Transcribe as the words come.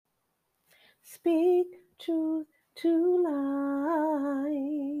Speak truth to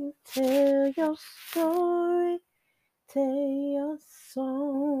life. Tell your story. Tell your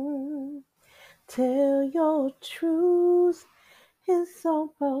song. Tell your truth. It's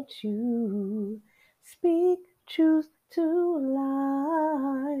all about you. Speak truth to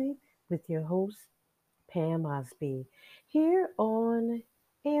life with your host, Pam Osby, here on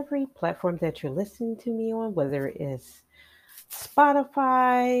every platform that you're listening to me on, whether it's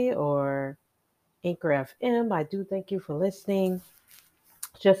Spotify or Anchor FM. I do thank you for listening.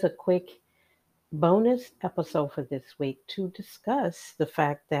 Just a quick bonus episode for this week to discuss the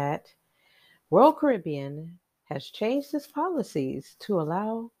fact that Royal Caribbean has changed its policies to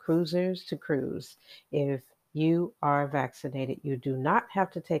allow cruisers to cruise. If you are vaccinated, you do not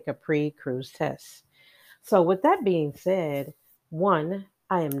have to take a pre-cruise test. So, with that being said, one,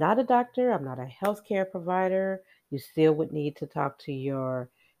 I am not a doctor, I'm not a healthcare provider. You still would need to talk to your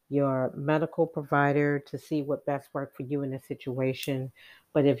medical provider to see what best worked for you in a situation.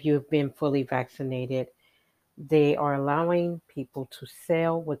 But if you've been fully vaccinated, they are allowing people to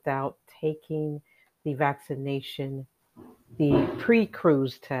sail without taking the vaccination, the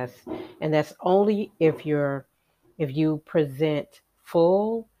pre-cruise test, and that's only if you present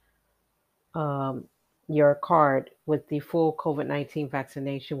full um, your card with the full COVID-19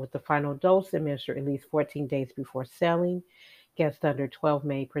 vaccination with the final dose administered at least 14 days before sailing. Guests under 12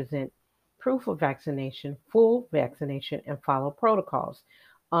 may present proof of vaccination, full vaccination, and follow protocols.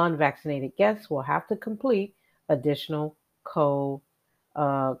 Unvaccinated guests will have to complete additional COVID-19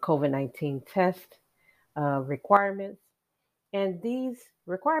 test requirements, and these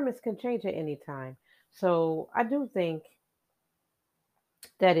requirements can change at any time. So I do think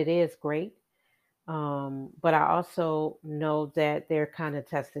that it is great, but I also know that they're kind of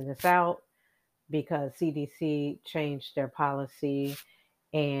testing this out because CDC changed their policy,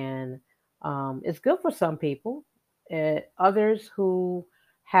 and it's good for some people. Others who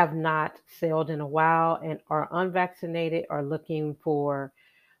have not sailed in a while and are unvaccinated are looking for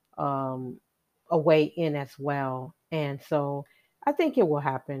um, a way in as well. And so I think it will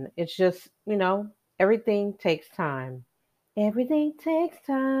happen. It's just, everything takes time. Everything takes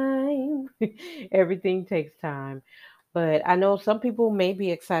time. Everything takes time. But I know some people may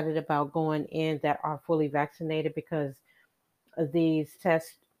be excited about going in that are fully vaccinated because these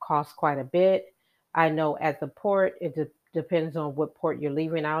tests cost quite a bit. I know at the port, depends on what port you're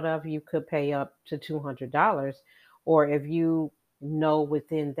leaving out of. You could pay up to $200. Or if you know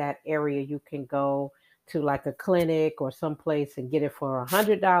within that area, you can go to like a clinic or someplace and get it for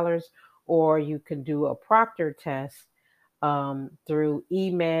 $100. Or you can do a proctor test through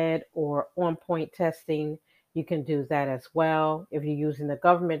eMed or on point testing. You can do that as well. If you're using the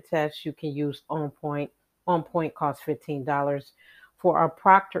government test, you can use on point. On point costs $15 for a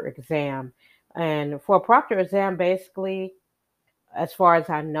proctor exam. And for a proctor exam, basically, as far as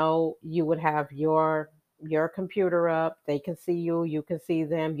I know, you would have your computer up. They can see you, you can see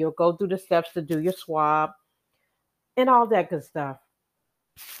them. You'll go through the steps to do your swab and all that good stuff.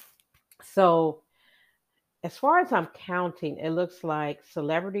 So as far as I'm counting, it looks like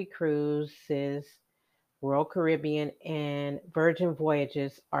Celebrity Cruises, Royal Caribbean, and Virgin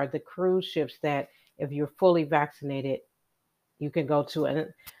Voyages are the cruise ships that, if you're fully vaccinated, you can go to.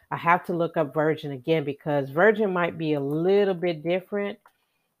 And I have to look up Virgin again because Virgin might be a little bit different.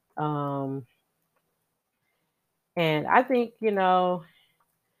 Um, and I think, we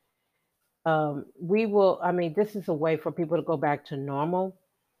will, I mean, this is a way for people to go back to normal,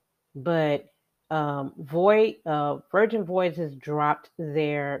 but Virgin Voyages dropped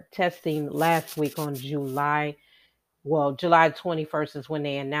their testing last week on July 21st is when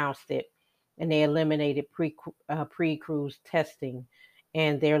they announced it, and they eliminated pre cruise testing,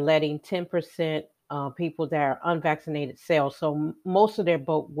 and they're letting 10% people that are unvaccinated sail. So most of their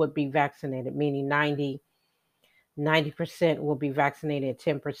boat would be vaccinated, meaning 90% will be vaccinated,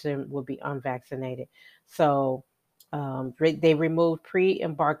 10% will be unvaccinated. So they removed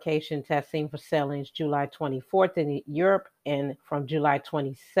pre-embarkation testing for sailings July 24th in Europe and from July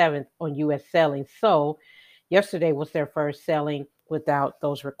 27th on U.S. sailings. So yesterday was their first sailing without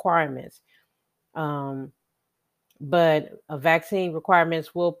those requirements. Um, but vaccine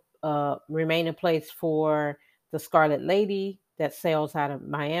requirements will remain in place for the Scarlet Lady that sails out of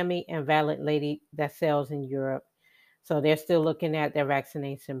Miami and Valiant Lady that sails in Europe. So they're still looking at their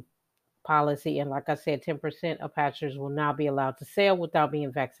vaccination policy. And like I said, 10% of passengers will now be allowed to sail without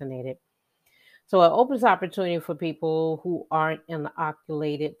being vaccinated. So it opens opportunity for people who aren't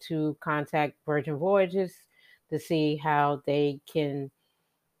inoculated to contact Virgin Voyages to see how they can,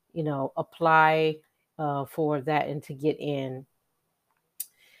 apply for that and to get in.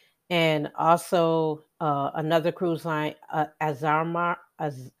 And also another cruise line, Azamara,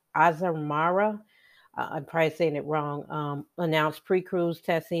 I'm probably saying it wrong, announced pre-cruise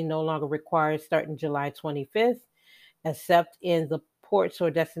testing no longer required starting July 25th, except in the ports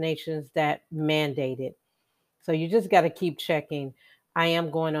or destinations that mandate it. So you just got to keep checking. I am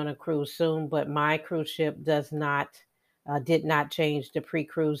going on a cruise soon, but my cruise ship did not change the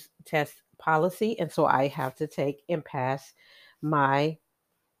pre-cruise test policy, and so I have to take and pass my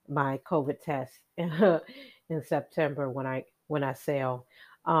COVID test in September when I sail.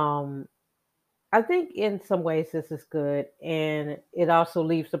 Um, I think in some ways this is good, and it also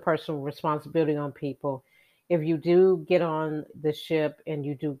leaves the personal responsibility on people. If you do get on the ship and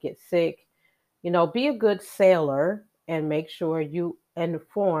you do get sick, be a good sailor and make sure you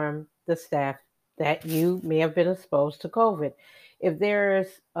inform the staff that you may have been exposed to COVID. If there's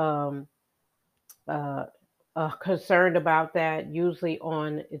uh, concerned about that, usually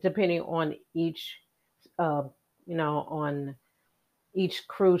on depending on uh, on each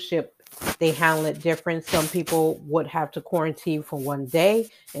cruise ship, they handle it different. Some people would have to quarantine for 1 day,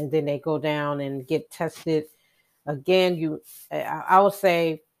 and then they go down and get tested again. I would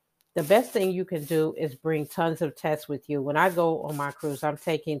say the best thing you can do is bring tons of tests with you. When I go on my cruise, I'm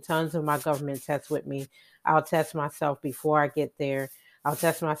taking tons of my government tests with me. I'll test myself before I get there. I'll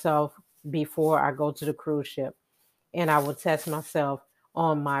test myself before I go to the cruise ship, and I will test myself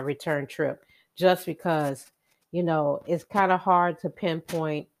on my return trip just because, it's kind of hard to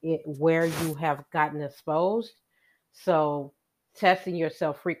pinpoint where you have gotten exposed. So, testing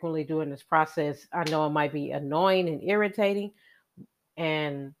yourself frequently during this process, I know it might be annoying and irritating,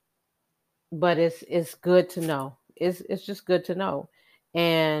 and but it's good to know. It's just good to know,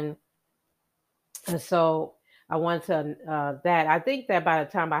 and so I want to that I think that by the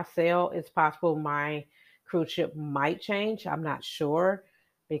time I sail, it's possible my cruise ship might change. I'm not sure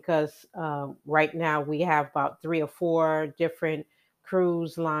because right now we have about 3 or 4 different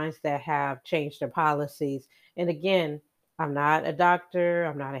cruise lines that have changed their policies. And again, I'm not a doctor.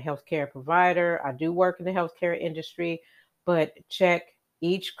 I'm not a healthcare provider. I do work in the healthcare industry, but check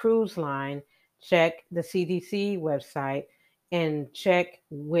each cruise line, check the CDC website, and check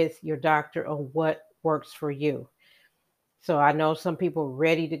with your doctor on what works for you. So I know some people are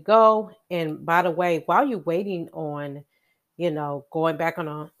ready to go. And by the way, while you're waiting on, going back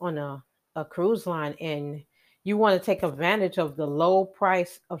on a cruise line and you want to take advantage of the low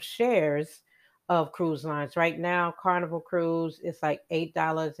price of shares of cruise lines. Right now, Carnival Cruise is like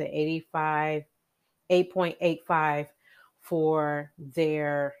 $8.85, 8.85 for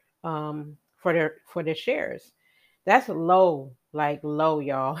their shares. That's low, like low,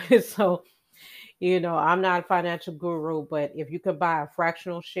 y'all. So, I'm not a financial guru, but if you could buy a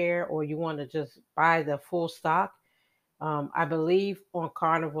fractional share or you want to just buy the full stock, I believe on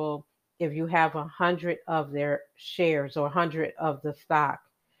Carnival, if you have 100 of their shares or 100 of the stock,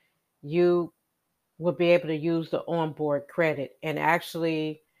 you will be able to use the onboard credit. And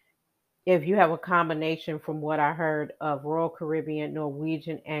actually, if you have a combination from what I heard of Royal Caribbean,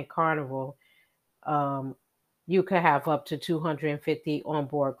 Norwegian, and Carnival, um, you could have up to 250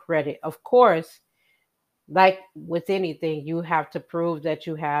 onboard credit. Of course, like with anything, you have to prove that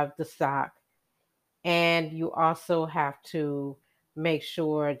you have the stock, and you also have to make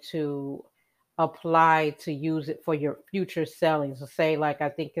sure to apply to use it for your future selling. So, say, like, I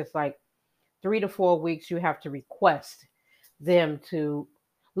think it's like 3 to 4 weeks, you have to request them to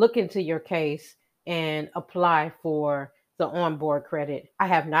look into your case and apply for the onboard credit. I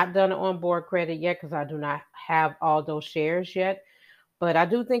have not done an onboard credit yet because I do not have all those shares yet, but I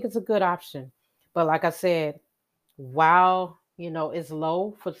do think it's a good option. But like I said, while it's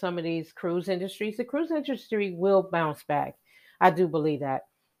low for some of these cruise industries, the cruise industry will bounce back. I do believe that.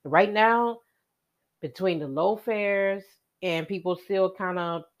 Right now, between the low fares and people still kind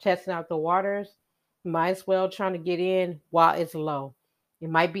of testing out the waters, might as well trying to get in while it's low. It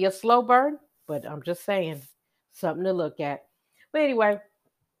might be a slow burn, but I'm just saying, something to look at. But anyway,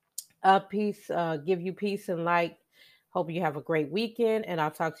 peace, give you peace and light. Hope you have a great weekend, and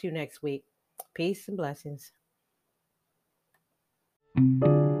I'll talk to you next week. Peace and blessings.